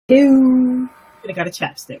Two. I got a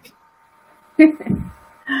chapstick. We're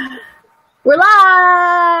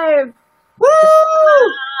live! Woo!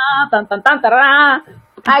 Dun, dun, dun, dun, dun.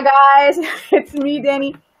 Hi guys, it's me,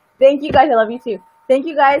 Danny. Thank you guys, I love you too. Thank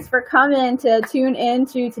you guys for coming to tune in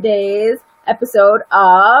to today's episode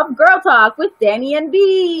of Girl Talk with Danny and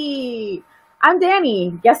B. I'm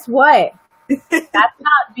Danny. Guess what? That's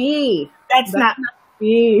not B. That's not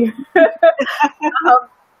B.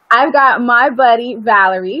 I've got my buddy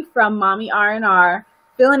Valerie from Mommy R&R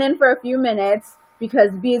filling in for a few minutes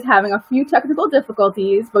because B is having a few technical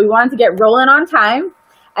difficulties, but we wanted to get rolling on time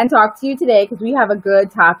and talk to you today because we have a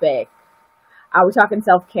good topic. We're talking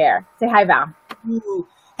self-care. Say hi, Val. Ooh.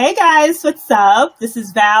 Hey guys, what's up? This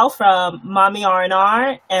is Val from Mommy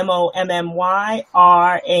R&R,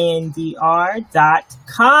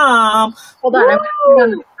 MOMMYRANDR.com. Hold on, I'm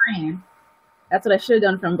on the screen. That's what I should have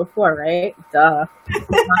done from before, right? Duh.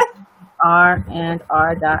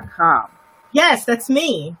 RandR.com. Yes, that's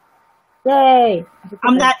me. Yay.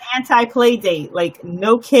 I'm that anti-play date, like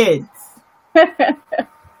no kids.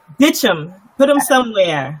 Ditch them. Put them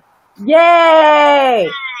somewhere. Yay!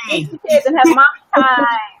 Hey. Kids and have mom time.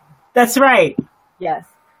 That's right. Yes.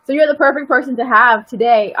 So you're the perfect person to have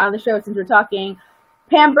today on the show since we're talking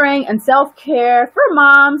pampering and self-care for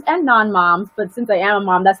moms and non-moms. But since I am a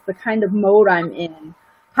mom, that's the kind of mode I'm in.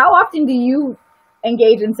 How often do you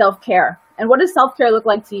engage in self-care? And what does self-care look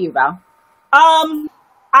like to you, Val?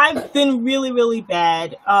 I've been really, really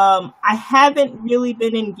bad. I haven't really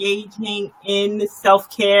been engaging in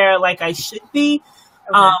self-care like I should be.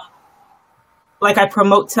 Okay. Like I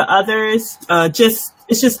promote to others.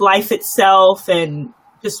 It's just life itself and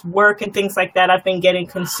just work and things like that. I've been getting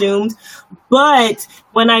consumed. But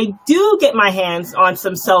when I do get my hands on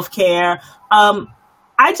some self-care,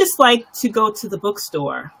 I just like to go to the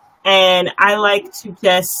bookstore, and I like to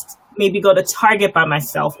just maybe go to Target by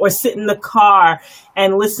myself or sit in the car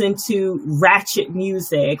and listen to ratchet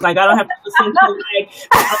music. Like I don't have to listen to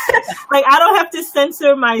like I don't have to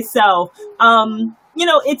censor myself.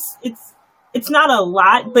 It's not a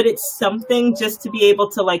lot, but it's something just to be able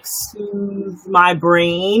to like soothe my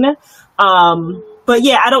brain. But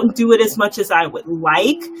yeah, I don't do it as much as I would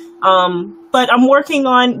like. But I'm working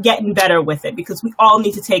on getting better with it because we all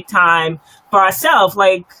need to take time for ourselves.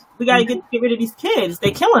 Like we got to get rid of these kids.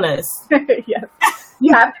 They're killing us. Yes.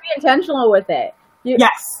 You have to be intentional with it.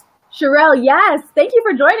 Yes. Sherelle, yes. Thank you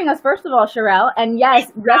for joining us, first of all, Sherelle. And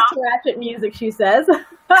yes, rest to ratchet music, she says.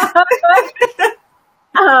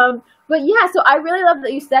 But yeah, so I really love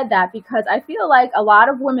that you said that because I feel like a lot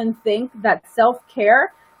of women think that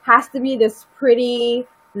self-care has to be this pretty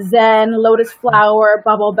zen, lotus flower,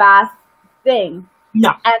 bubble bath thing. No.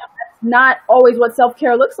 And that's not always what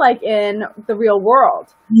self-care looks like in the real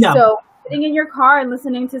world. No. So sitting in your car and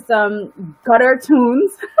listening to some gutter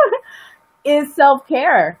tunes is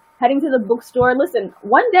self-care. Heading to the bookstore. Listen,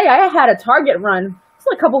 one day I had a Target run. It's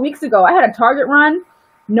like a couple weeks ago. I had a Target run,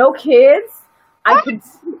 no kids. I could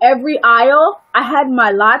see every aisle. I had my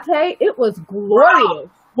latte. It was glorious. Wow.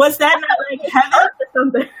 Was that not like heaven?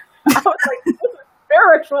 Something. I was like, this is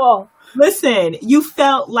spiritual. Listen, you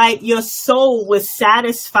felt like your soul was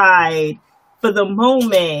satisfied for the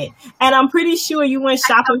moment. And I'm pretty sure you went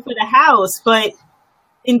shopping for the house, but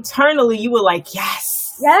internally you were like, yes.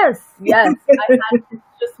 Yes.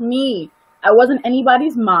 Just me. I wasn't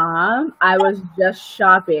anybody's mom. I was just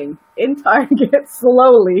shopping in Target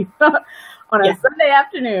slowly. On a Sunday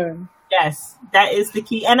afternoon. Yes, that is the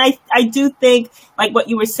key. And I do think, like what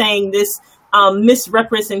you were saying, this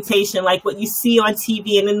misrepresentation, like what you see on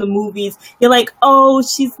TV and in the movies, you're like, oh,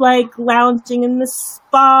 she's like lounging in the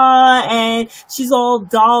spa and she's all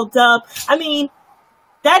dolled up. I mean,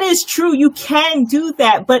 that is true. You can do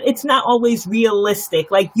that, but it's not always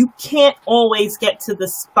realistic. Like you can't always get to the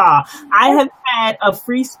spa. I have had a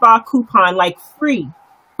free spa coupon, like free,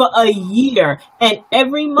 for a year, and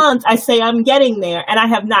every month I say I'm getting there and I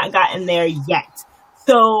have not gotten there yet.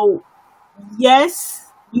 So yes,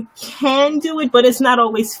 you can do it, but it's not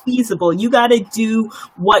always feasible. You got to do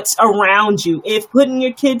what's around you. If putting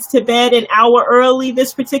your kids to bed an hour early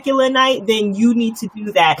this particular night, then you need to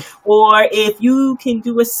do that. Or if you can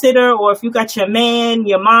do a sitter, or if you got your man,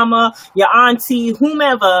 your mama, your auntie,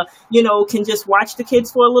 whomever, can just watch the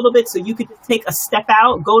kids for a little bit, so you could just take a step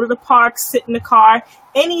out, go to the park, sit in the car,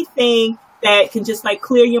 anything that can just like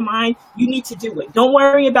clear your mind, you need to do it. Don't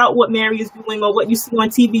worry about what Mary is doing or what you see on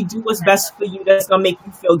TV. Do what's best for you. That's going to make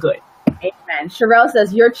you feel good. Amen. Sherelle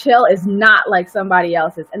says your chill is not like somebody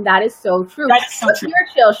else's. And that is so true. That is so What's true. your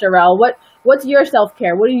chill, Sherelle? What's your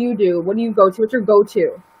self-care? What do you do? What do you go to? What's your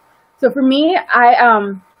go-to? So for me,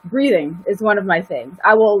 breathing is one of my things.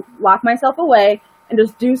 I will lock myself away and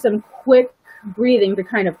just do some quick breathing to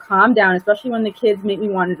kind of calm down, especially when the kids make me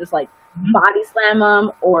want to just like body slam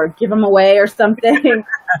them or give them away or something.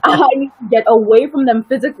 I need to get away from them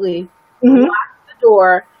physically, lock the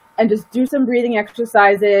door, and just do some breathing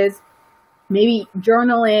exercises, maybe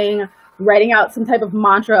journaling, writing out some type of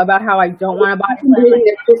mantra about how I don't want to body slam. Breathing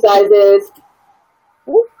exercises.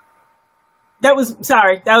 Ooh. That was me. Oh,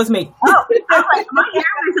 I was like, am I hearing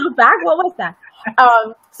myself back? What was that?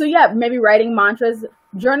 So yeah, maybe writing mantras.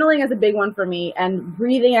 Journaling is a big one for me, and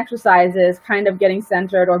breathing exercises, kind of getting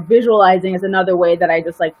centered, or visualizing is another way that I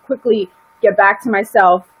just like quickly get back to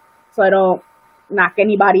myself so I don't knock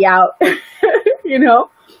anybody out, you know?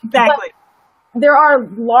 Exactly. But there are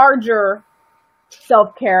larger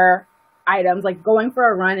self-care items, like going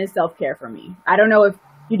for a run is self-care for me. I don't know if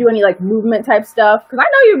you do any like movement type stuff, because I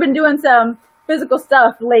know you've been doing some physical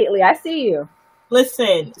stuff lately. I see you.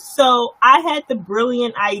 Listen, so I had the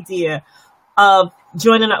brilliant idea of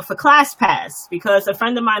joining up for ClassPass because a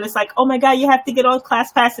friend of mine is like, oh my God, you have to get on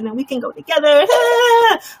ClassPass and then we can go together.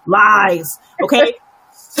 Lies. Okay.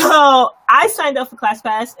 So I signed up for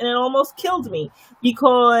ClassPass and it almost killed me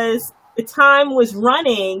because the time was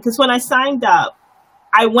running. Because when I signed up,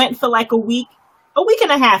 I went for like a week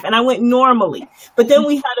and a half, and I went normally. But then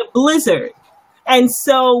we had a blizzard. And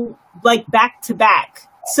so like back to back.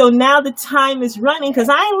 So now the time is running because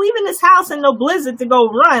I ain't leaving this house in no blizzard to go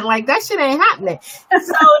run. Like, that shit ain't happening.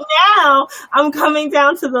 So now I'm coming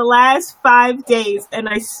down to the last 5 days, and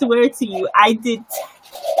I swear to you, I did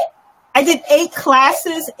 8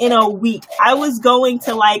 classes in a week. I was going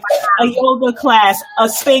to like a yoga class, a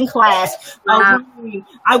spin class.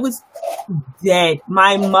 I was dead.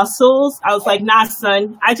 My muscles, I was like, nah,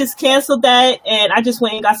 son, I just canceled that, and I just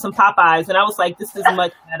went and got some Popeyes, and I was like, this is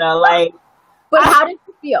much better. Like, but how did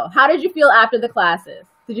you feel? How did you feel after the classes?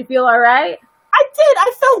 Did you feel all right? I did.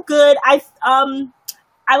 I felt good.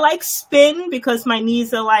 I like spin because my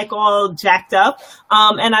knees are like all jacked up.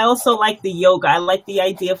 And I also like the yoga. I like the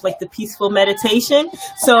idea of like the peaceful meditation.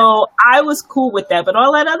 So I was cool with that. But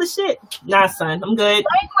all that other shit, nah, son, I'm good.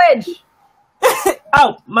 Language.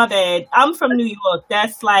 Oh, my bad. I'm from New York.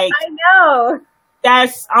 That's like, I know.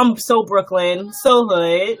 I'm so Brooklyn, so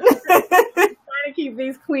hood. To keep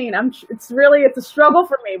these clean. It's a struggle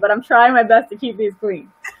for me, but I'm trying my best to keep these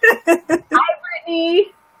clean. Hi,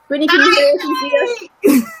 Brittany. Brittany, can you hear us and see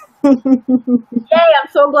us? Yay, I'm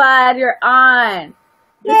so glad you're on.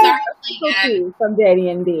 From Danny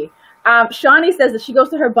and D. Shawnee says that she goes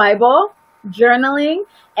to her Bible, journaling,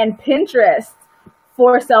 and Pinterest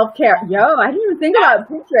for self-care. Yo, I didn't even think about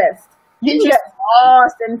Pinterest. You can get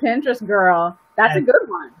lost in Pinterest, girl. That's a good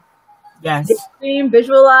one. Yes. Dream,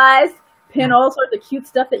 visualize, pin all sorts of cute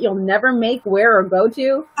stuff that you'll never make, wear, or go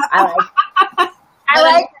to. I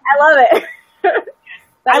love it.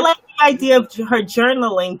 I like the idea of her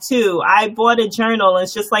journaling too. I bought a journal, and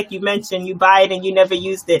it's just like you mentioned, you buy it and you never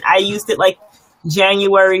used it. I used it like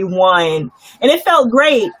January 1, and it felt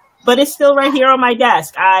great, but it's still right here on my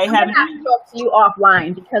desk. I'm gonna have to talk to you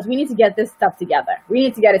offline because we need to get this stuff together. We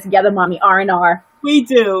need to get it together, mommy. R&R. We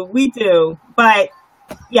do. But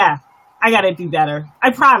yeah, I gotta do better.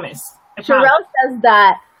 I promise. Sherelle says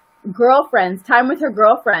that time with her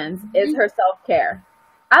girlfriends is her self-care.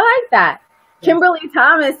 I like that. Kimberly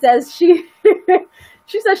Thomas says she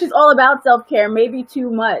says she's all about self-care, maybe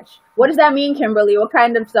too much. What does that mean, Kimberly? What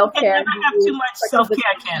kind of self-care? Never have too much self-care,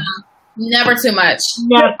 Kim. Never too much.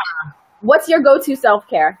 Never. What's your go-to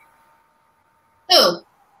self-care? Who?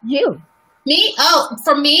 You. Me? Oh,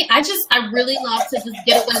 for me, I really love to just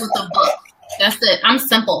get away with a book. That's it. I'm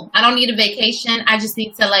simple. I don't need a vacation. I just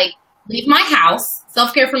need to like leave my house.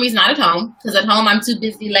 Self-care for me is not at home because at home I'm too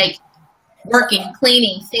busy like working,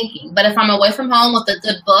 cleaning, thinking. But if I'm away from home with a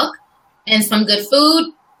good book and some good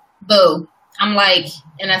food, boo, I'm like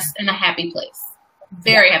in a happy place.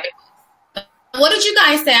 Very happy place. What did you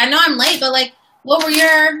guys say? I know I'm late, but like, what were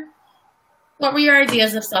your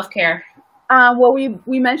ideas of self-care? Well,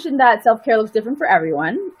 we mentioned that self-care looks different for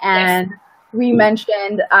everyone, and yes. We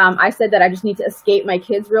mentioned, I said that I just need to escape my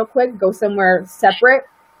kids real quick, go somewhere separate,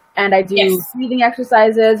 and I do breathing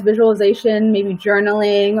exercises, visualization, maybe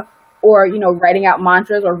journaling, or, writing out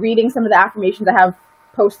mantras or reading some of the affirmations I have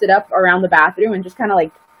posted up around the bathroom and just kind of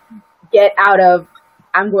like get out of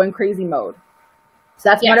I'm going crazy mode. So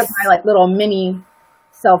that's one of my like little mini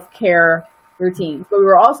self-care routines. But we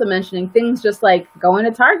were also mentioning things just like going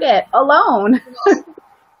to Target alone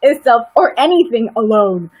or anything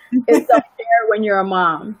alone is self-care when you're a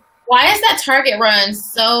mom. Why is that Target run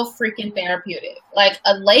so freaking therapeutic? Like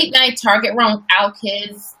a late night Target run without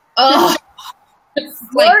kids. Oh, it's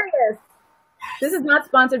glorious. This is not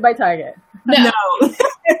sponsored by Target. No.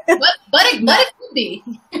 but it could be.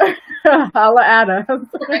 Holla at us.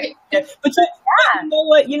 Right?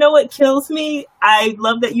 But you know what kills me? I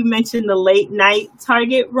love that you mentioned the late night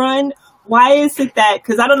Target run. Why is it that,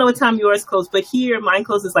 because I don't know what time yours closed, but here mine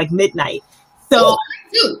closes like midnight. So,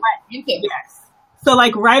 yes. So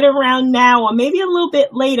like right around now or maybe a little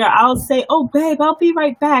bit later, I'll say, oh babe, I'll be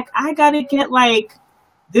right back. I gotta get like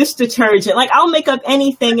this detergent. Like I'll make up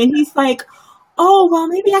anything. And he's like, oh, well,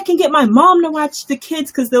 maybe I can get my mom to watch the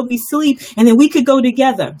kids because they'll be asleep and then we could go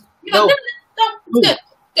together. No. Good.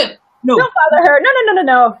 No. Don't bother her.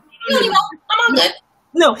 No. I'm all good.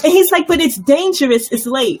 No, and he's like, but it's dangerous. It's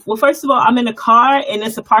late. Well, first of all, I'm in a car and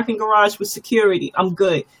it's a parking garage with security. I'm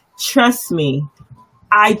good. Trust me.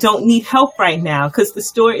 I don't need help right now because the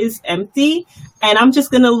store is empty and I'm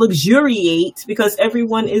just going to luxuriate because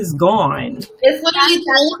everyone is gone. It's literally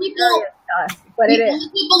the only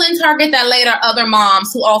people in Target that late are other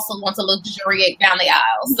moms who also want to luxuriate down the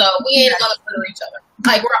aisle. So we ain't going to murder each other.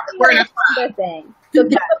 Like we're in a crowd. Thing. So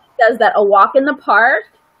Kimberly says that a walk in the park,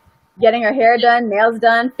 getting her hair done, nails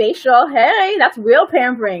done, facial. Hey, that's real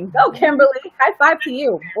pampering. Go, Kimberly. High five to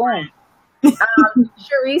you. Boom.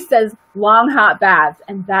 Cherise says long hot baths,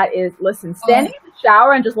 and that is, listen, standing in the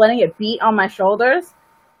shower and just letting it beat on my shoulders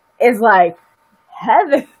is like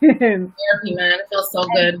heaven. Therapy, man. It feels so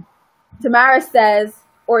good. Tamara says,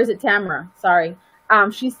 or is it Tamara? Sorry.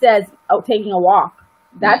 She says, taking a walk.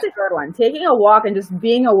 That's a good one. Taking a walk and just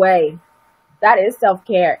being away. That is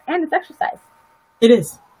self-care, and it's exercise. It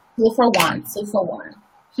is. 2 for 1.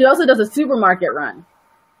 She also does a supermarket run.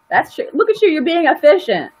 That's true. Look at you. You're being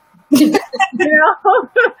efficient. You know?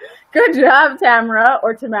 Good job, Tamara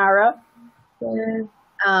or Tamara.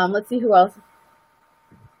 Let's see who else.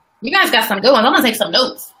 You guys got some good ones. I'm gonna take some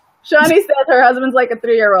notes. Shawnee says her husband's like a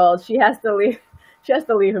 3-year-old. She has to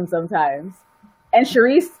leave him sometimes. And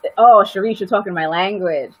Sharice, you're talking my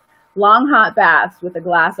language. Long hot baths with a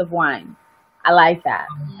glass of wine. I like that.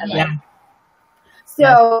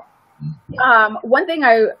 So, one thing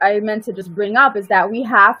I meant to just bring up is that we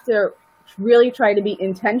have to really try to be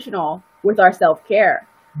intentional with our self-care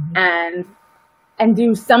and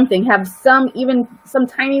do something, have some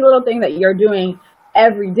tiny little thing that you're doing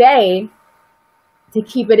every day to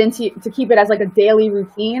keep it as like a daily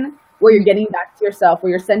routine where you're getting back to yourself,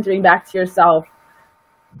 where you're centering back to yourself,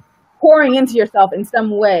 pouring into yourself in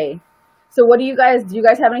some way. So do you guys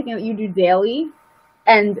have anything that you do daily?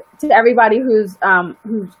 And to everybody who's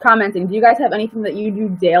commenting, do you guys have anything that you do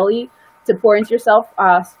daily to pour into yourself,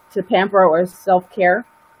 to pamper or self-care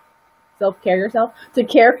yourself, to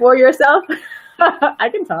care for yourself? I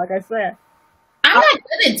can talk, I swear. I'm not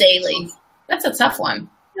good at daily. That's a tough one.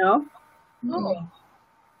 No?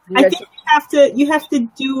 I think you have to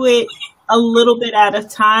do it a little bit at a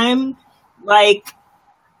time. Like,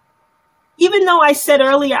 even though I said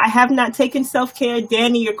earlier I have not taken self-care,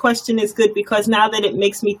 Danny, your question is good because now that it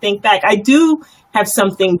makes me think back, I do have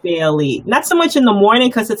something daily. Not so much in the morning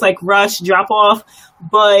because it's like rush, drop off,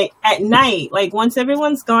 but at night, like once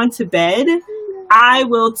everyone's gone to bed, I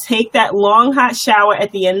will take that long hot shower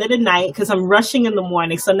at the end of the night because I'm rushing in the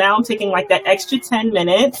morning. So now I'm taking like that extra 10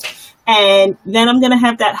 minutes and then I'm going to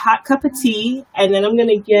have that hot cup of tea and then I'm going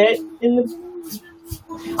to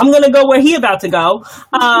I'm going to go where he about to go.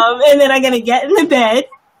 And then I'm going to get in the bed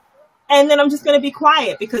and then I'm just going to be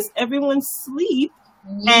quiet because everyone's asleep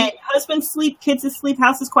and husband's asleep, kids asleep,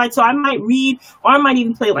 house is quiet. So I might read or I might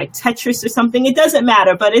even play like Tetris or something. It doesn't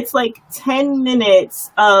matter, but it's like 10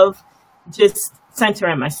 minutes of just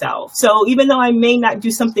centering myself. So even though I may not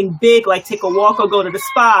do something big, like take a walk or go to the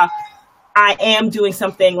spa, I am doing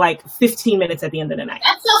something like 15 minutes at the end of the night.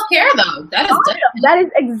 That's self-care though. That is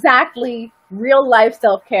exactly real life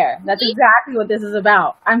self-care. That's exactly what this is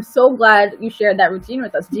about. I'm so glad you shared that routine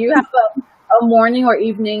with us. Do you have a morning or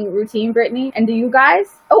evening routine, Brittany? And do you guys?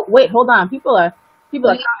 Oh, wait, hold on. People are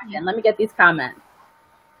commenting. Let me get these comments.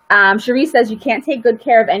 Cherise says you can't take good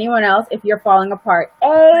care of anyone else if you're falling apart.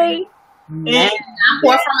 Amen. Not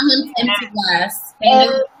pour from an empty glass.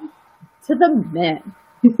 To the men.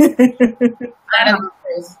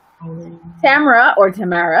 Tamara or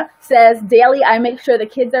Tamara says daily I make sure the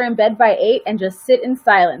kids are in bed by 8 and just sit in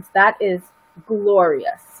silence. That is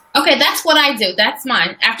glorious. Okay, that's what I do. That's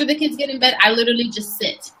mine. After the kids get in bed, I literally just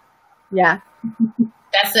sit. Yeah.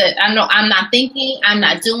 That's it. I'm not thinking. I'm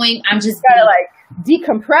not doing. I'm just gotta like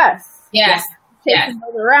decompress. Yes. Take things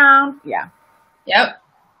around. Yeah. Yep.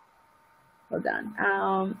 Well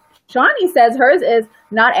done. Shawnee says hers is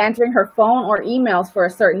not answering her phone or emails for a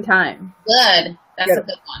certain time. Good. That's a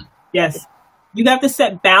good one. Yes. You have to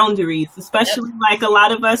set boundaries, especially like a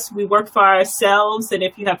lot of us, we work for ourselves. And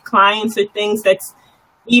if you have clients or things that's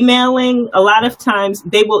emailing, a lot of times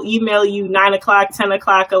they will email you 9 o'clock, 10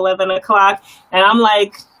 o'clock, 11 o'clock. And I'm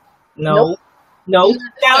like, no. Now,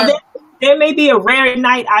 there may be a rare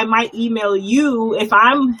night I might email you if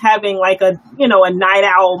I'm having like a night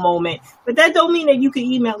owl moment, but that don't mean that you can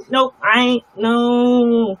email. Nope, I ain't.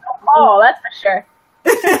 No. Oh, that's for sure.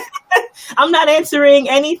 I'm not answering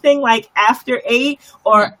anything like after 8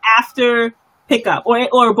 or after pickup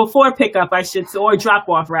or before pickup, I should say, or drop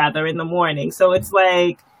off rather in the morning. So it's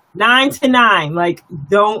like 9 to 9. Like,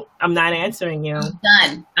 I'm not answering you.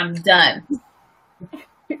 I'm done.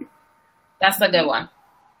 That's a good one.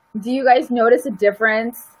 Do you guys notice a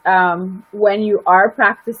difference when you are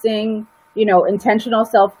practicing, intentional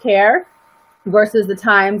self-care versus the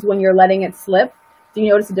times when you're letting it slip? Do you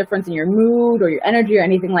notice a difference in your mood or your energy or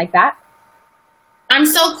anything like that? I'm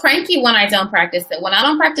so cranky when I don't practice it. When I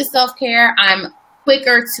don't practice self-care, I'm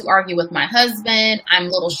quicker to argue with my husband. I'm a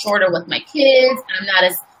little shorter with my kids. I'm not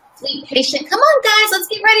as sweet, patient. Come on, guys, let's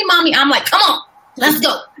get ready, mommy. I'm like, come on, let's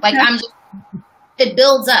go. Like, it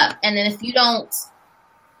builds up. And then if you don't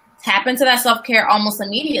tap into that self-care almost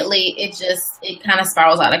immediately, it kind of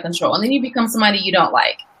spirals out of control. And then you become somebody you don't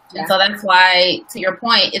like. Yeah. And so that's why, to your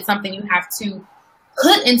point, it's something you have to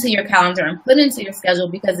put into your calendar and put into your schedule,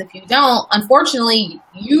 because if you don't, unfortunately,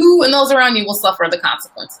 you and those around you will suffer the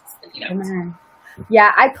consequences.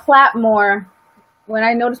 Yeah, I clap more. When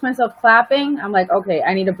I notice myself clapping, I'm like, okay,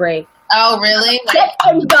 I need a break. Oh, really? Get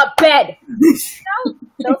in the bed.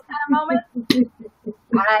 Those kind of moments.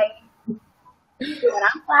 When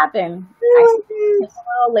I'm clapping, I take a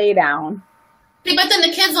little lay down. See, but then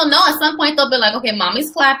the kids will know at some point. They'll be like, okay,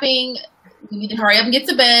 mommy's clapping. We need to hurry up and get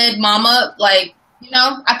to bed. Mama, like,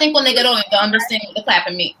 I think when they get older, they'll understand what the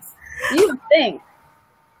clapping means. You would think.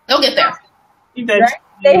 They'll get there. Right? If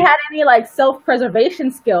they had any, like,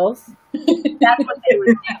 self-preservation skills, that's what they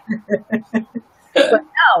would do. But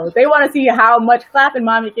no, they want to see how much clapping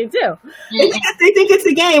mommy can do. They think it's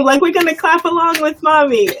a game. Like, we're going to clap along with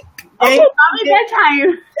mommy. Okay, mommy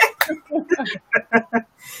bedtime.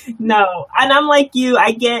 No. And I'm like you.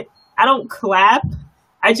 I don't clap.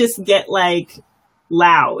 I just get, like,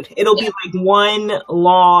 loud. It'll be like one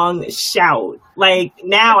long shout. Like,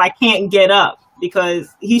 now I can't get up because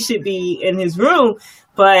he should be in his room,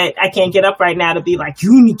 but I can't get up right now to be like,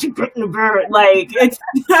 you need to get in the bed. Like, it's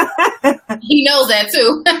he knows that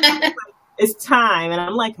too. It's time. And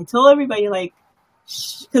I'm like, I told everybody, like,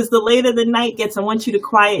 because the later the night gets, I want you to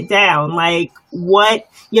quiet down. Like, what,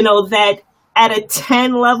 that at a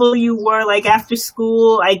 10 level you were, like, after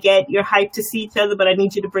school, I get you're hyped to see each other, but I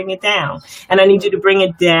need you to bring it down. And I need you to bring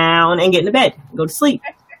it down and get into bed. Go to sleep.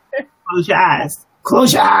 Close your eyes.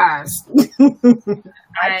 Close your eyes.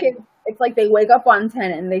 My kids, it's like they wake up on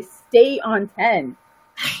 10 and they stay on 10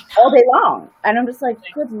 all day long. And I'm just like,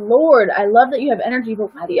 good Lord, I love that you have energy,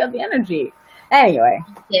 but why do you have the energy? Anyway,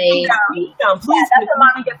 please. That's when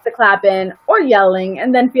mommy gets to clapping or yelling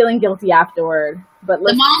and then feeling guilty afterward. But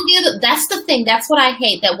the mom that's the thing. That's what I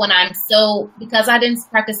hate. That when I'm because I didn't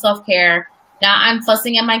practice self-care, now I'm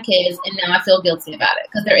fussing at my kids and now I feel guilty about it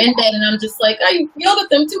because they're in bed and I'm just like, I yelled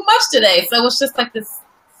at them too much today. So it's just like this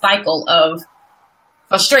cycle of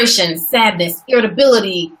frustration, sadness,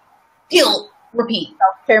 irritability, guilt, repeat.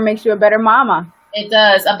 Self-care makes you a better mama. It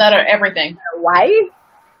does. A better everything. A better wife,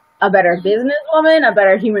 a better businesswoman, a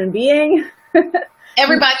better human being.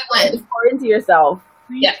 Everybody wins. Pour into yourself.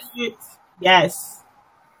 Yes.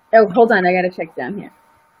 Oh, hold on. I got to check down here.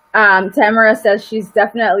 Tamara says she's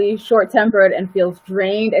definitely short-tempered and feels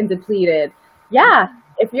drained and depleted. Yeah.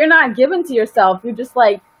 If you're not given to yourself, you're just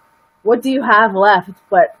like, what do you have left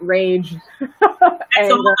but rage?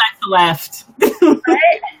 That's all that's left.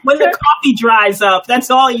 Right? When the coffee dries up, that's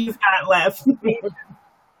all you've got left. It's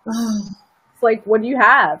like, what do you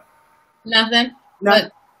have? Nothing.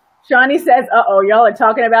 But Shawnee says, uh-oh, y'all are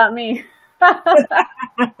talking about me.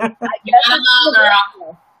 I guess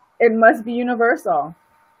it must be universal.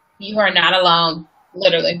 You are not alone.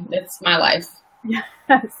 Literally. It's my life. Yes.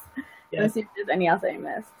 Let's see if there's any else I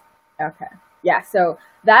missed. Okay. Yeah, so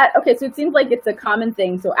it seems like it's a common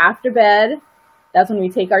thing. So after bed, that's when we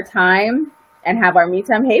take our time and have our me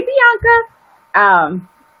time. Hey, Bianca.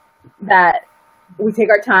 That we take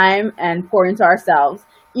our time and pour into ourselves,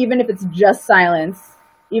 even if it's just silence,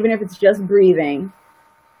 even if it's just breathing,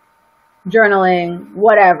 journaling,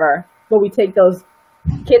 whatever. But we take those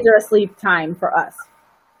kids are asleep time for us.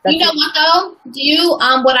 You know what though?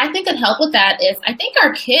 What I think could help with that is I think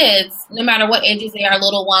our kids, no matter what ages they are,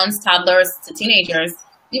 little ones, toddlers to teenagers,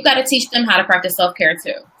 you've got to teach them how to practice self-care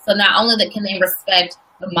too. So not only can they respect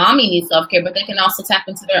the mommy needs self-care, but they can also tap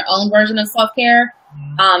into their own version of self-care.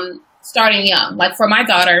 Starting young. Like for my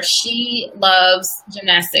daughter, she loves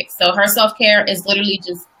gymnastics. So her self-care is literally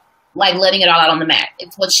just like letting it all out on the mat.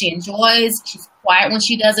 It's what she enjoys. She's quiet when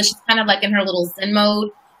she does it. She's kind of like in her little zen mode.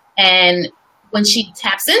 And when she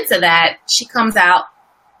taps into that, she comes out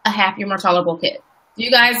a happier, more tolerable kid. Do you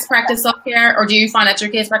guys practice self-care, or do you find that your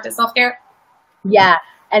kids practice self-care? Yeah.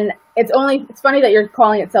 And it's funny that you're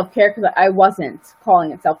calling it self-care, because I wasn't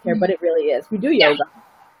calling it self-care, but it really is. We do yoga.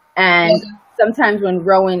 And sometimes when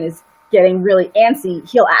Rowan is getting really antsy,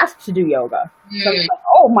 he'll ask to do yoga. So I'm like,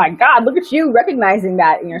 oh my God, look at you recognizing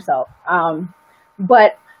that in yourself.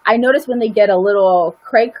 But I notice when they get a little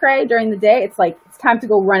cray-cray during the day, it's like, it's time to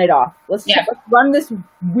go run it off. Let's run this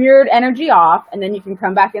weird energy off, and then you can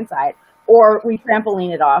come back inside. Or we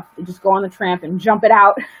trampoline it off. You just go on the tramp and jump it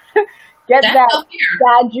out. Get that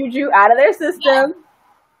bad juju out of their system.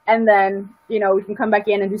 And then, we can come back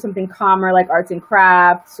in and do something calmer, like arts and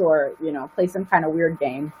crafts, or, play some kind of weird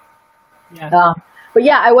game. Yeah. But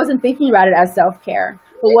yeah, I wasn't thinking about it as self-care.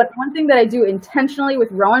 But one thing that I do intentionally with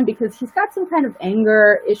Rowan, because he's got some kind of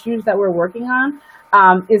anger issues that we're working on,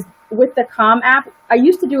 is with the Calm app. I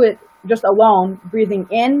used to do it just alone, breathing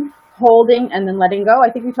in, holding, and then letting go. I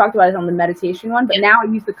think we talked about it on the meditation one, but now I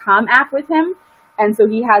use the Calm app with him. And so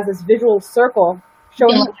he has this visual circle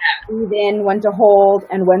showing him when to breathe in, when to hold,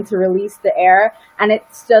 and when to release the air. And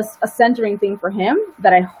it's just a centering thing for him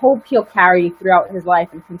that I hope he'll carry throughout his life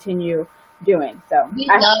and continue doing. So we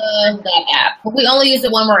love that app, but we only use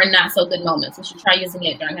it when we're in not so good moments. We should try using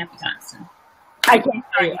it during happy times too. I can't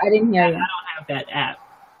hear you. I didn't hear you. I don't have that app.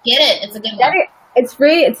 Get it. It's a good one. It's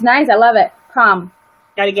free. It's nice. I love it. Calm.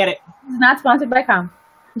 Gotta get it. It's not sponsored by Calm.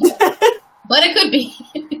 But it could be.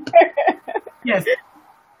 Yes.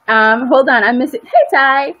 Hold on. I'm missing. Hey,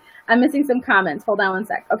 Ty. I'm missing some comments. Hold on one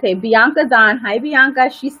sec. Okay. Bianca's on. Hi, Bianca.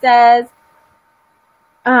 She says,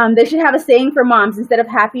 they should have a saying for moms instead of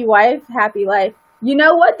happy wife, happy life. You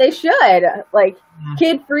know what? They should. Like,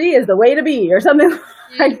 kid free is the way to be, or something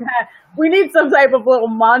like that. We need some type of little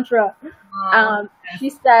mantra. She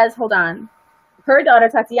says, hold on. Her daughter,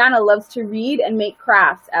 Tatiana, loves to read and make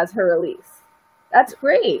crafts as her release. That's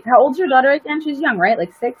great. How old's your daughter again? She's young, right?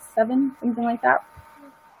 Like 6, 7, something like that.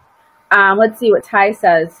 Let's see what Ty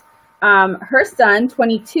says. Her son,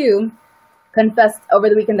 22, confessed over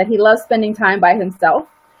the weekend that he loves spending time by himself.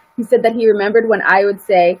 He said that he remembered when I would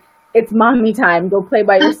say, "It's mommy time. Go play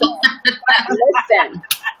by yourself." Listen.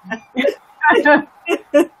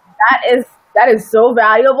 That is so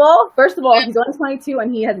valuable. First of all, he's only 22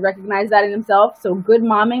 and he has recognized that in himself. So good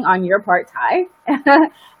momming on your part, Ty.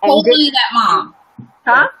 Totally that mom.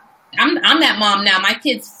 Huh? I'm that mom now. My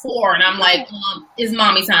kid's 4 and I'm like, it's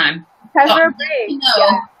mommy time. Yeah.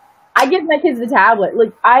 I give my kids the tablet.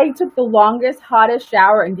 Like, I took the longest, hottest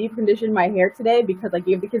shower and deep conditioned my hair today because I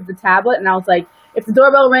gave the kids the tablet, and I was like, if the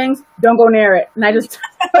doorbell rings, don't go near it. And I just took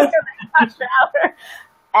a hot shower,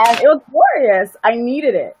 and it was glorious. I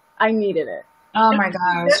needed it. Oh my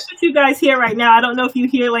gosh. That's what you guys hear right now. I don't know if you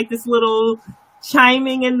hear like this little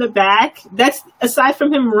chiming in the back. That's, aside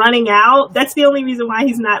from him running out, that's the only reason why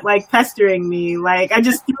he's not like pestering me. Like, I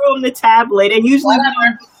just threw him the tablet, and usually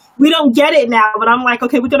we don't get it now, but I'm like,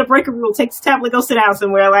 okay, we're going to break a rule. Take this tablet, go sit down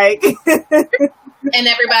somewhere. Like, and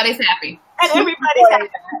everybody's happy. And everybody's happy.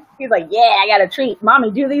 He's like, yeah, I got a treat.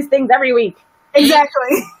 Mommy, do these things every week.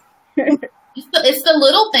 Exactly. It's the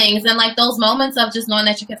little things, and like those moments of just knowing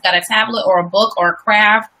that your kid's got a tablet or a book or a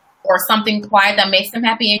craft or something quiet that makes them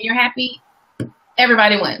happy and you're happy.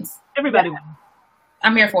 Everybody wins. Everybody wins.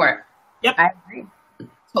 I'm here for it. Yep. I agree.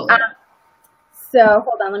 Totally. So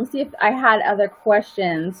hold on, let me see if I had other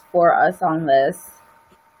questions for us on this.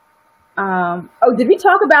 Did we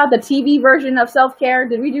talk about the TV version of self-care?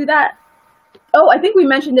 Did we do that? Oh, I think we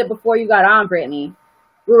mentioned it before you got on, Brittany.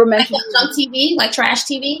 We were mentioning like junk TV, like trash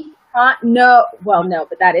TV. No,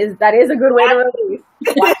 but that is a good way to release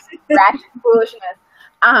trash and foolishness.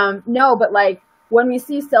 No, but like when we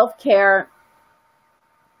see self-care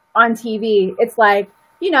on TV, it's like,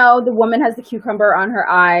 the woman has the cucumber on her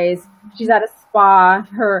eyes. She's at a spa.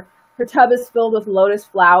 Her tub is filled with lotus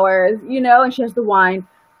flowers, and she has the wine.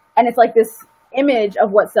 And it's like this image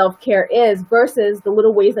of what self-care is versus the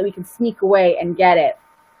little ways that we can sneak away and get it.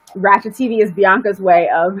 Ratchet TV is Bianca's way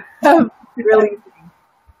of releasing.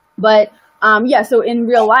 But, so in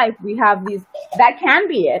real life, we have these, that can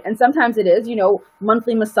be it. And sometimes it is,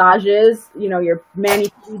 monthly massages, your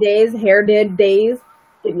mani-pedi days, hair did days,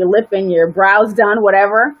 get your lip and your brows done,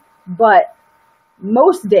 whatever. But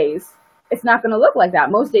most days, it's not going to look like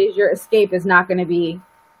that. Most days, your escape is not going to be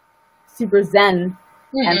super zen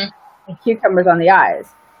and cucumbers on the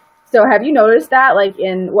eyes. So have you noticed that, like,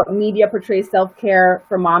 in what media portrays self-care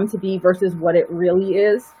for mom to be versus what it really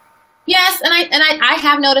is? Yes, and I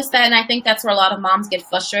have noticed that, and I think that's where a lot of moms get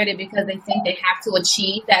frustrated because they think they have to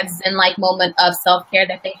achieve that zen-like moment of self-care,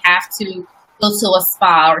 that they have to go to a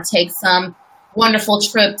spa or take some wonderful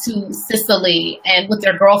trip to Sicily and with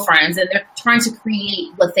their girlfriends, and they're trying to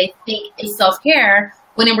create what they think is self-care,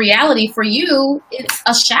 when in reality, for you, it's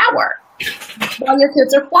a shower while your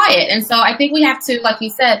kids are quiet. And so I think we have to, like you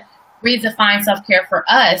said, redefine self-care for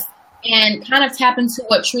us and kind of tap into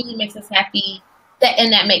what truly makes us happy.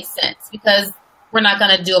 And that makes sense because we're not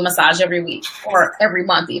going to do a massage every week or every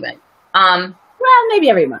month even. Well, maybe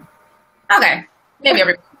every month. Okay. Maybe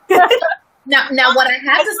every month. Now what I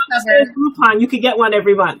have discovered... Groupon, you could get one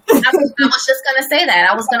every month. I was just going to say that.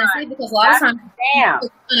 I was going to say because a lot of times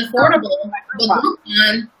it's unaffordable, but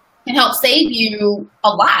Groupon can help save you a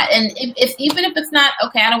lot. And if even if it's not,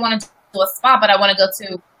 okay, I don't want to do a spa, but I want to go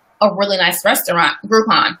to a really nice restaurant,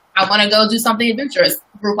 Groupon. I want to go do something adventurous,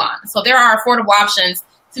 Groupon. So there are affordable options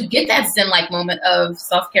to get that zen-like moment of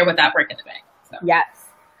self-care without breaking the bank. So. Yes.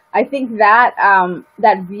 I think that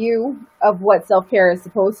that view of what self-care is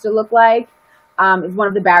supposed to look like is one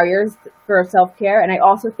of the barriers for self-care. And I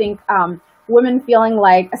also think women feeling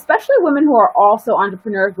like, especially women who are also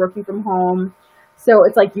entrepreneurs working from home. So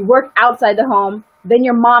it's like you work outside the home, then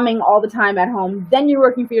you're momming all the time at home, then you're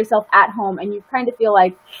working for yourself at home, and you kind of feel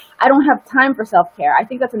like, I don't have time for self-care. I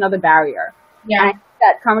think that's another barrier. Yeah. And I think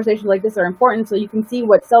that conversations like this are important so you can see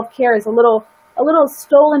what self-care is, a little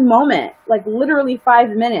stolen moment, like literally 5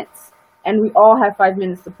 minutes, and we all have 5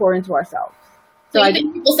 minutes to pour into ourselves. So I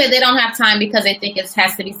think people say they don't have time because they think it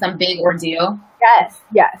has to be some big ordeal.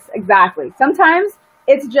 Yes, exactly. Sometimes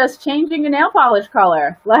it's just changing your nail polish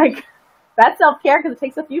color. Like, that's self-care because it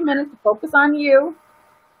takes a few minutes to focus on you,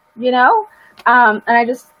 you know? And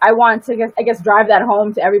I want to, I guess, drive that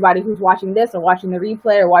home to everybody who's watching this or watching the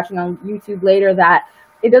replay or watching on YouTube later, that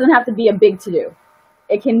it doesn't have to be a big to-do.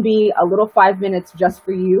 It can be a little 5 minutes just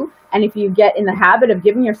for you. And if you get in the habit of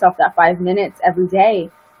giving yourself that 5 minutes every day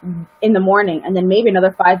in the morning, and then maybe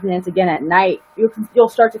another 5 minutes again at night, you'll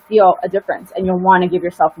start to feel a difference, and you'll want to give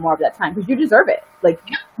yourself more of that time because you deserve it. Like,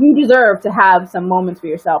 you deserve to have some moments for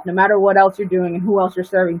yourself, no matter what else you're doing and who else you're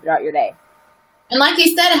serving throughout your day. And like you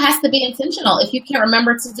said, it has to be intentional. If you can't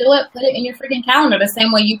remember to do it, put it in your freaking calendar the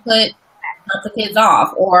same way you put drop the kids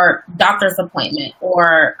off or doctor's appointment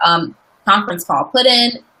or conference call. Put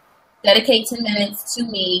in, dedicate 10 minutes to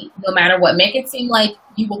me no matter what. Make it seem like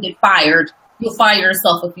you will get fired. You'll fire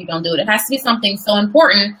yourself if you don't do it. It has to be something so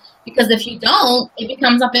important because if you don't, it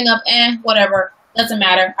becomes something of, whatever, doesn't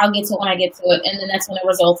matter. I'll get to it when I get to it. And then that's when it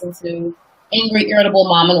results into angry, irritable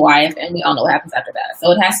mom and wife. And we all know what happens after that.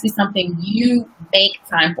 So it has to be something you make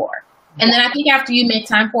time for. And then I think after you make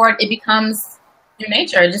time for it, it becomes your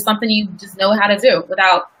nature, just something you just know how to do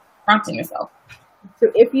without prompting yourself.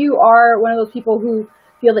 So if you are one of those people who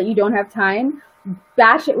feel that you don't have time,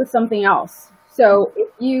 bash it with something else. So if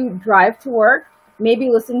you drive to work, maybe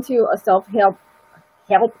listen to a self-help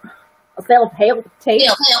tape,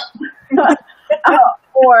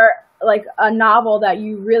 or like a novel that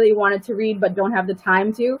you really wanted to read but don't have the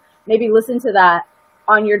time to. Maybe listen to that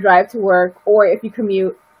on your drive to work, or if you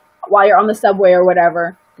commute while you're on the subway or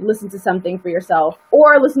whatever, listen to something for yourself,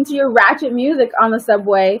 or listen to your ratchet music on the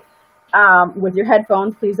subway with your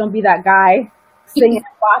headphones. Please don't be that guy singing and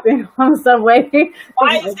bopping on the subway.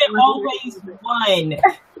 Why is it always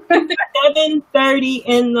 7:30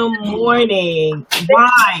 in the morning?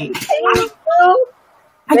 Why?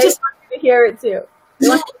 I just want you to hear it too. You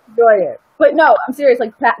want to enjoy it. But no, I'm serious.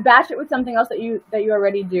 Like, bash it with something else that you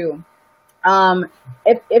already do.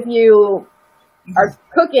 If you are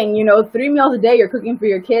cooking, 3 meals a day, you're cooking for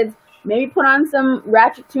your kids, maybe put on some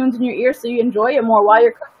ratchet tunes in your ear so you enjoy it more while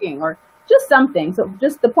you're cooking, or just something. So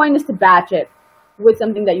just the point is to batch it with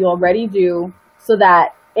something that you already do so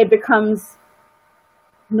that it becomes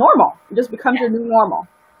normal. It just becomes your new normal.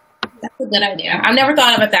 That's a good idea. I've never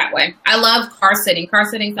thought of it that way. I love car sitting. Car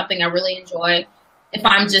sitting is something I really enjoy. If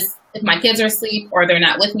my kids are asleep or they're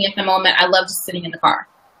not with me at the moment, I love just sitting in the car.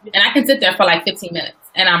 And I can sit there for like 15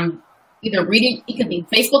 minutes and I'm either reading, it could be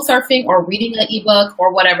Facebook surfing or reading an ebook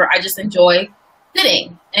or whatever. I just enjoy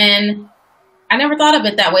sitting. And I never thought of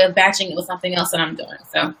it that way, of batching it with something else that I'm doing.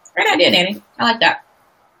 So great idea, Danny. I like that.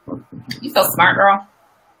 You so smart, girl.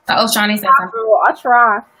 Oh, Shawnee said something. I'll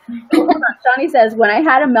try. Shawnee says, when I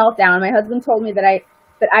had a meltdown, my husband told me that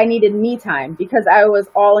I needed me time because I was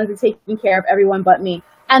all into taking care of everyone but me.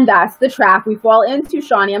 And that's the trap we fall into,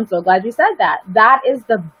 Shawnee. I'm so glad you said that. That is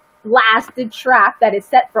the blasted trap that is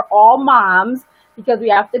set for all moms because we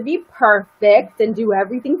have to be perfect and do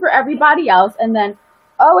everything for everybody else. And then,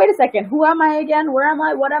 oh, wait a second, who am I again? Where am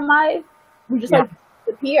I? What am I? We just like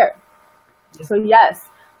disappear. So yes,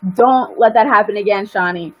 don't let that happen again,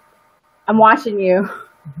 Shani. I'm watching you.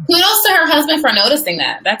 Kudos to her husband for noticing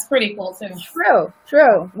that. That's pretty cool too.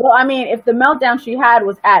 True. Well, I mean, if the meltdown she had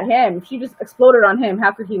was at him, she just exploded on him.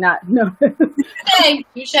 How could he not know? Hey,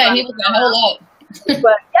 you said he was a whole lot.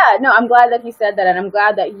 But yeah, no, I'm glad that he said that, and I'm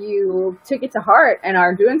glad that you took it to heart and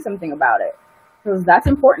are doing something about it, because that's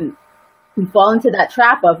important. You fall into that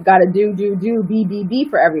trap of gotta do, be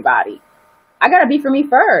for everybody. I gotta be for me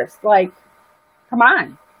first. Like, come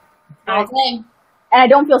on. Okay. And I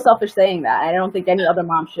don't feel selfish saying that. I don't think any other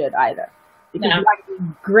mom should either, because it's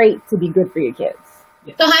great to be good for your kids.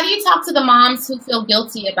 So how do you talk to the moms who feel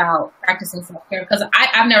guilty about practicing self-care? Because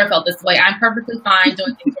I've never felt this way. I'm perfectly fine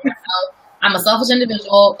doing things for myself. I'm a selfish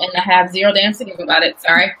individual, and I have zero damn to give about it.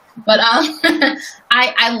 Sorry. But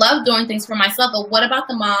I love doing things for myself. But what about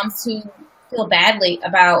the moms who feel badly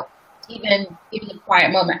about even giving a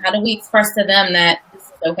quiet moment? How do we express to them that this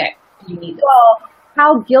is okay? You need this? Well,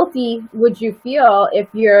 how guilty would you feel if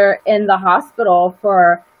you're in the hospital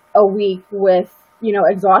for a week with,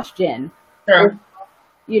 exhaustion? Sure. Or,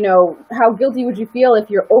 how guilty would you feel if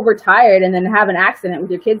you're overtired and then have an accident with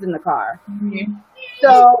your kids in the car? Mm-hmm.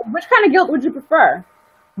 So, which kind of guilt would you prefer,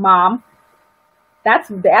 Mom? That's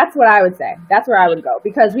what I would say. That's where I would go,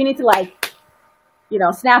 because we need to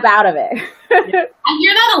snap out of it. I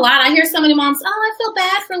hear that a lot. I hear so many moms, I feel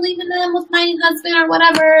bad for leaving them with my husband or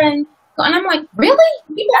whatever, and I'm like, really?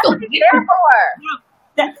 People feel bad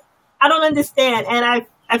for? I don't understand, and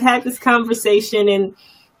I've had this conversation in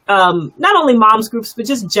not only moms groups, but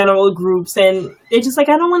just general groups, and they're just like,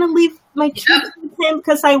 I don't want to leave my kids with him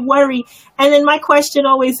because I worry. And then my question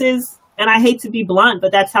always is, and I hate to be blunt,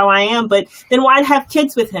 but that's how I am, but then why have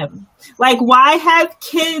kids with him? Like, why have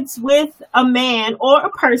kids with a man or a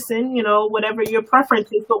person, whatever your preference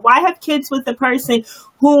is, but why have kids with a person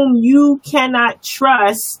whom you cannot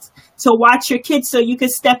trust to watch your kids, so you can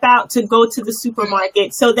step out to go to the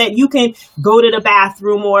supermarket, so that you can go to the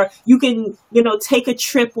bathroom, or you can, take a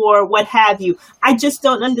trip or what have you. I just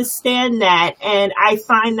don't understand that. And I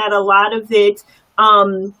find that a lot of it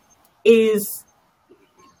is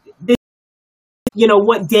this,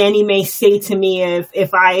 what Danny may say to me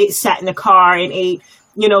if I sat in the car and ate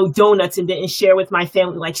donuts and didn't share with my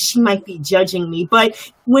family, like, she might be judging me.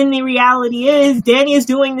 But when the reality is, Danny is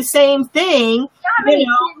doing the same thing.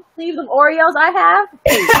 Sleeves of Oreos I have.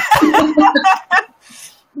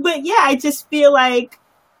 But yeah, I just feel like,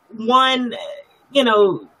 one,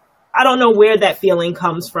 I don't know where that feeling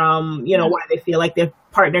comes from, why they feel like their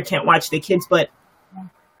partner can't watch their kids, but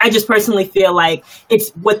I just personally feel like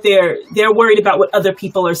it's what they're worried about what other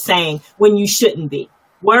people are saying when you shouldn't be.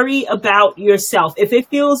 Worry about yourself. If it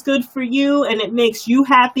feels good for you and it makes you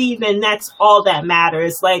happy, then that's all that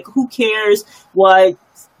matters. Like, who cares what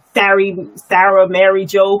Sarah, Mary,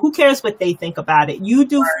 Joe, who cares what they think about it? You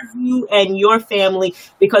do for you and your family,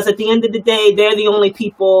 because at the end of the day, they're the only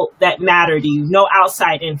people that matter to you. No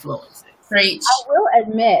outside influences. Preach. I will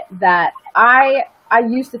admit that I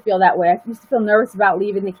used to feel that way. I used to feel nervous about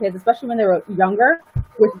leaving the kids, especially when they were younger,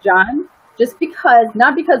 with John. Just because,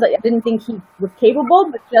 not because I didn't think he was capable,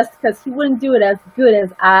 but just because he wouldn't do it as good as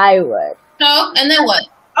I would. Oh, and then what?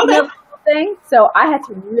 Okay. So I had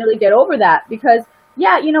to really get over that, because,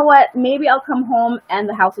 yeah, you know what? Maybe I'll come home and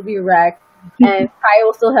the house will be wrecked, and Kaya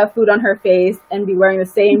will still have food on her face and be wearing the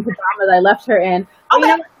same pajamas I left her in. But,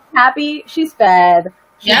 she's happy. She's fed.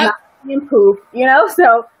 She's not eating poop.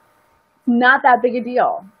 So not that big a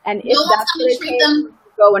deal. And if that's what it takes to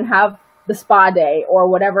go and have the spa day or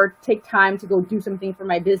whatever, take time to go do something for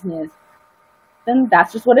my business, then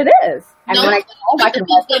that's just what it is. And when I get home, I can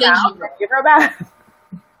let her out and give her a bath.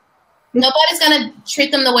 Nobody's going to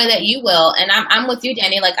treat them the way that you will. And I'm with you,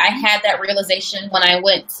 Danny. Like, I had that realization when I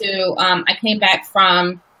went to, I came back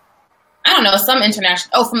from, I don't know, some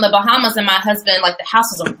international, from the Bahamas, and my husband, like, the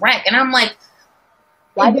house was a wreck. And I'm like,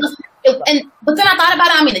 why? But then I thought about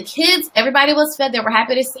it. I mean, the kids, everybody was fed. They were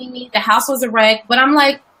happy to see me. The house was a wreck. But I'm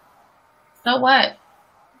like, so what?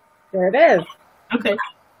 There it is. Okay.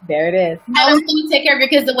 There it is. I was going to take care of your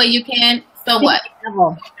kids the way you can. So what?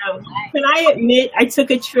 Can I admit, I took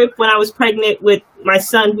a trip when I was pregnant with my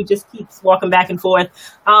son, who just keeps walking back and forth.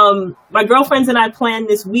 My girlfriends and I planned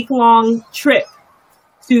this week-long trip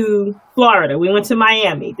to Florida. We went to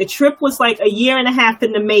Miami. The trip was like a year and a half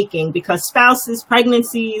in the making, because spouses,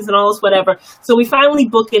 pregnancies, and all this whatever. So we finally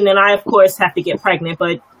booked it, and I, of course, have to get pregnant,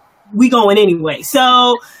 but we going anyway.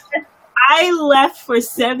 So I left for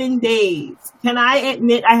 7 days. Can I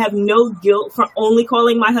admit I have no guilt for only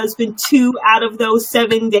calling my husband 2 out of those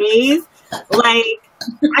 7 days? Like,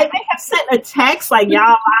 I may have sent a text like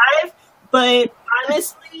y'all live, but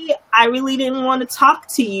honestly, I really didn't want to talk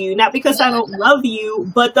to you. Not because I don't love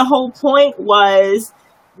you, but the whole point was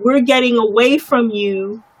we're getting away from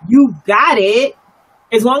you. You got it.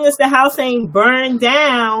 As long as the house ain't burned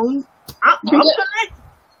down, I'm good.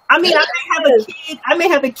 I mean, I may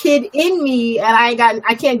have a kid in me, and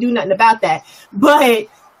I can't do nothing about that. But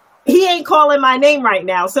he ain't calling my name right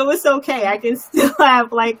now, so it's okay. I can still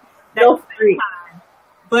have like that time.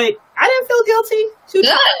 But I didn't feel guilty.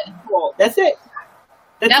 That's it.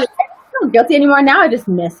 That's it. I don't feel guilty anymore. Now I just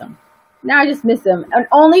miss him. And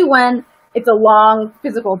only when it's a long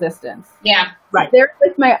physical distance. Yeah. Right. If they're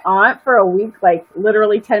with my aunt for a week, like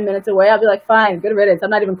literally 10 minutes away, I'll be like, fine, good riddance. I'm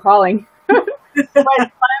not even calling. But if I'm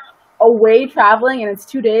away traveling and it's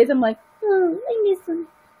 2 days, I'm like, I miss him.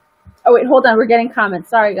 Oh, wait, hold on. We're getting comments.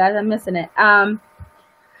 Sorry, guys. I'm missing it.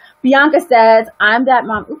 Bianca says, I'm that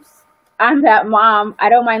mom. I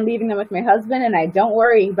don't mind leaving them with my husband, and I don't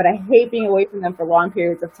worry, but I hate being away from them for long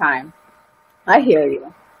periods of time. I hear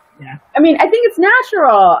you. Yeah. I mean, I think it's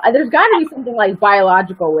natural. There's got to be something like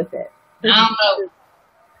biological with it. I don't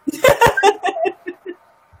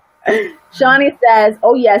know. Shawnee says,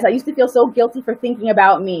 oh yes, I used to feel so guilty for thinking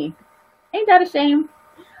about me. Ain't that a shame?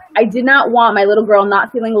 I did not want my little girl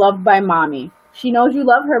not feeling loved by mommy. She knows you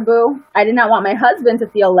love her, boo. I did not want my husband to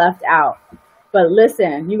feel left out. But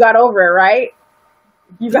listen, you got over it, right?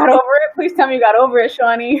 You got over it? Please tell me you got over it,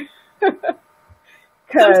 Shawnee.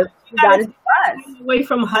 Because you got to do us. Away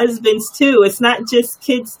from husbands too. It's not just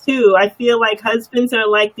kids too. I feel like husbands are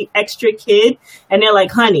like the extra kid, and they're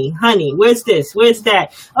like, honey, where's this? Where's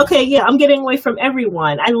that? Okay, yeah, I'm getting away from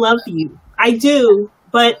everyone. I love you. I do,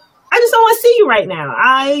 but I just don't want to see you right now.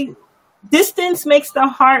 Distance makes the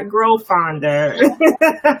heart grow fonder.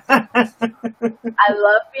 I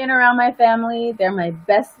love being around my family. They're my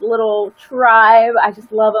best little tribe. I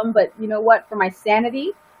just love them. But you know what? For my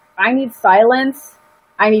sanity, I need silence.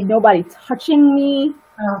 I need nobody touching me.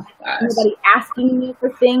 Oh, nobody asking me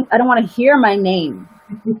for things. I don't want to hear my name.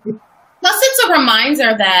 Plus, it's a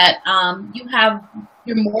reminder that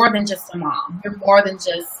you're more than just a mom. You're more than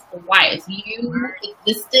just a wife. You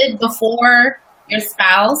existed before your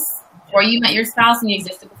spouse, before you met your spouse, and you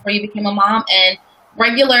existed before you became a mom. And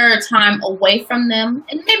regular time away from them,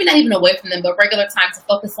 and maybe not even away from them, but regular time to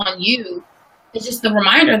focus on you is just the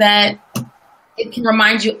reminder that it can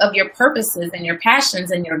remind you of your purposes and your passions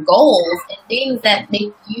and your goals and things that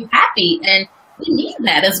make you happy. And we need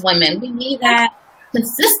that as women. We need that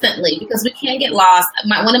consistently because we can't get lost.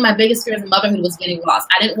 One of my biggest fears in motherhood was getting lost.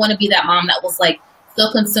 I didn't want to be that mom that was like so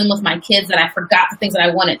consumed with my kids that I forgot the things that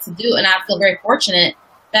I wanted to do. And I feel very fortunate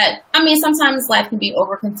that, I mean, sometimes life can be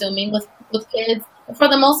over consuming with kids. But for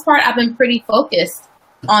the most part, I've been pretty focused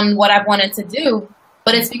on what I've wanted to do.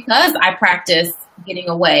 But it's because I practice getting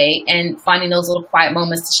away and finding those little quiet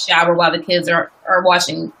moments to shower while the kids are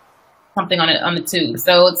watching something on the tube.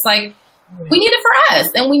 So it's like, we need it for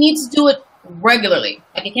us, and we need to do it regularly.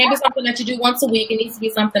 Like, it can't be something that you do once a week. It needs to be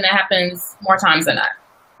something that happens more times than not.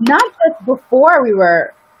 Not just before we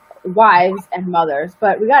were wives and mothers,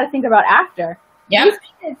 but we got to think about after. Yeah. These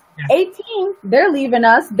kids, 18, they're leaving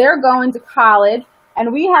us. They're going to college,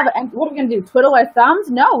 and what are we going to do? Twiddle our thumbs?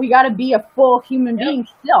 No, we got to be a full human being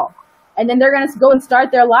still. And then they're going to go and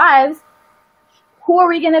start their lives. Who are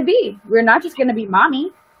we going to be? We're not just going to be mommy.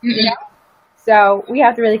 Mm-hmm. You know? So we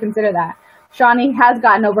have to really consider that. Shawnee has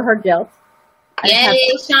gotten over her guilt. Yay,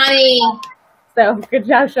 Shawnee. So good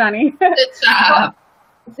job, Shawnee. Good job.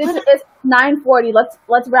 It's 9:40.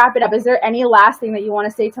 Let's wrap it up. Is there any last thing that you want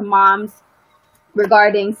to say to moms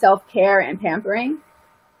regarding self-care and pampering?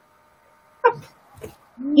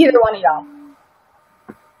 Either one of y'all.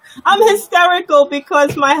 I'm hysterical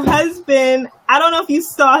because my husband, I don't know if you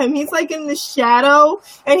saw him, he's like in the shadow,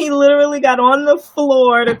 and he literally got on the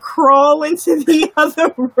floor to crawl into the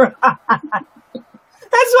other ride.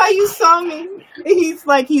 That's why you saw me.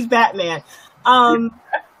 He's Batman.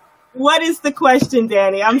 What is the question,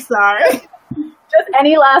 Danny? I'm sorry. Just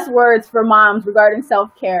any last words for moms regarding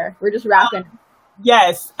self-care? We're just wrapping.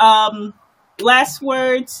 Yes. Last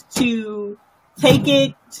words to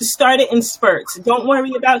start it in spurts. Don't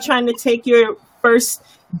worry about trying to take your first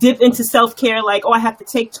dip into self-care like, I have to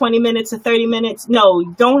take 20 minutes or 30 minutes. No,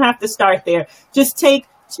 you don't have to start there. Just take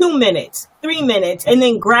 2 minutes, 3 minutes, and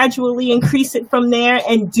then gradually increase it from there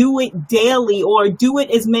and do it daily or do it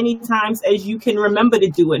as many times as you can remember to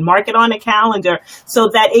do it. Mark it on a calendar so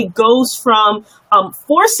that it goes from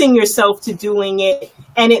forcing yourself to doing it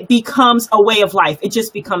and it becomes a way of life. It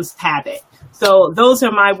just becomes habit. So those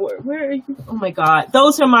are my words. Where are you? Oh my God.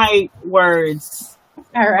 Those are my words.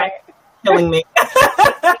 All right. killing me.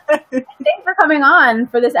 Thanks for coming on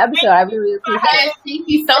for this episode. I really appreciate it. Thank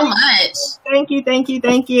you so much. Thank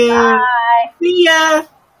you. Bye. See ya.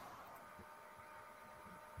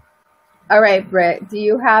 All right, Britt, do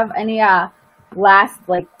you have any last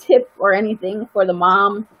tip or anything for the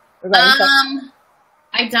mom?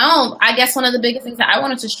 I don't. I guess one of the biggest things that I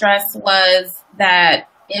wanted to stress was that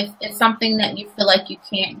if it's something that you feel like you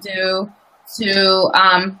can't do, to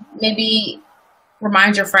maybe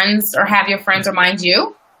remind your friends or have your friends remind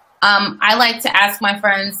you. I like to ask my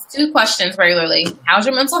friends 2 questions regularly. How's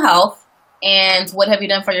your mental health? And what have you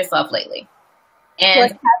done for yourself lately? And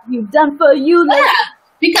what have you done for you lately?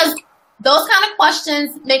 Because those kind of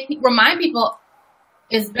questions remind people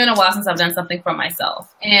it's been a while since I've done something for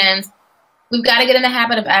myself. And we've got to get in the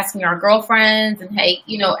habit of asking our girlfriends and, hey,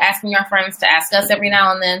 asking our friends to ask us every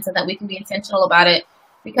now and then so that we can be intentional about it.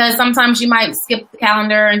 Because sometimes you might skip the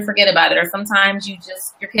calendar and forget about it. Or sometimes your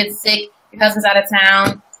kid's sick, your husband's out of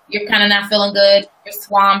town, you're kind of not feeling good, you're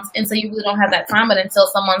swamped. And so you really don't have that time. But until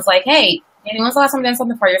someone's like, hey, when's the last time you done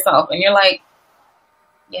something for yourself? And you're like,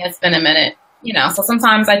 yeah, it's been a minute. So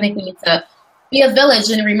sometimes I think we need to be a village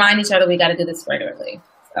and remind each other we got to do this regularly.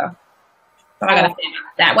 So I got to say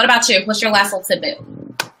about that. What about you? What's your last little tidbit?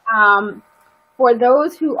 For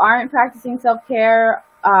those who aren't practicing self-care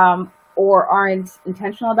or aren't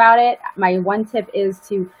intentional about it, my one tip is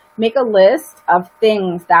to make a list of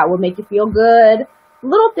things that will make you feel good.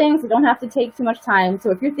 Little things that don't have to take too much time.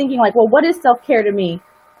 So if you're thinking what is self-care to me?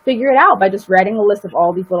 Figure it out by just writing a list of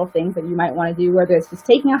all these little things that you might want to do, whether it's just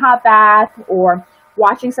taking a hot bath or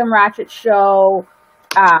watching some Ratchet show,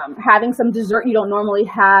 having some dessert you don't normally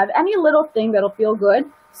have, any little thing that'll feel good.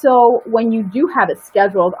 So when you do have it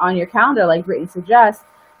scheduled on your calendar, like Brittany suggests,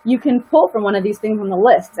 you can pull from one of these things on the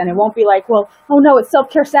list, and it won't be like, well, oh no, it's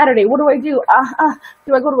self-care Saturday. What do I do?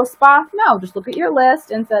 Do I go to a spa? No, just look at your list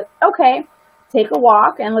and say, okay, take a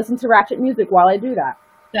walk and listen to Ratchet music while I do that.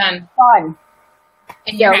 Done. Fun.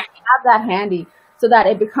 And So have that handy so that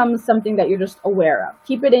it becomes something that you're just aware of.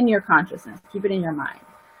 Keep it in your consciousness. Keep it in your mind.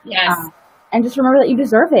 Yes. And just remember that you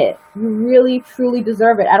deserve it. You really, truly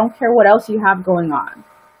deserve it. I don't care what else you have going on.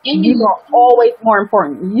 And you are always more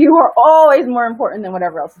important. You are always more important than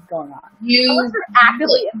whatever else is going on. Unless you're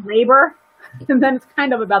actively in labor, and then it's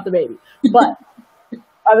kind of about the baby. But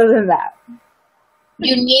other than that.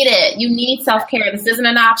 You need it. You need self-care. This isn't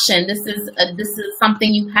an option. This is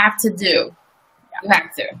something you have to do. You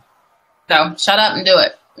have to. So shut up and do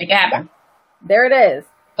it. Make it happen. There it is.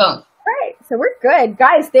 Boom. All right. So we're good.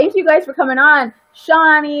 Guys, thank you guys for coming on.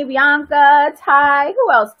 Shawnee, Bianca, Ty,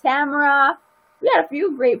 who else? Tamara. We had a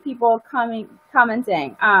few great people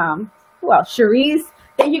commenting. Who else? Cherise.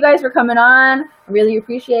 Thank you guys for coming on. I really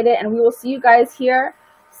appreciate it. And we will see you guys here.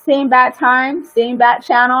 Same bat time, same bat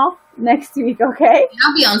channel next week, okay?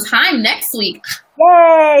 I'll be on time next week.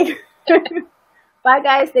 Yay! Bye,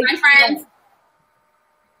 guys. Thank you. Bye, friends.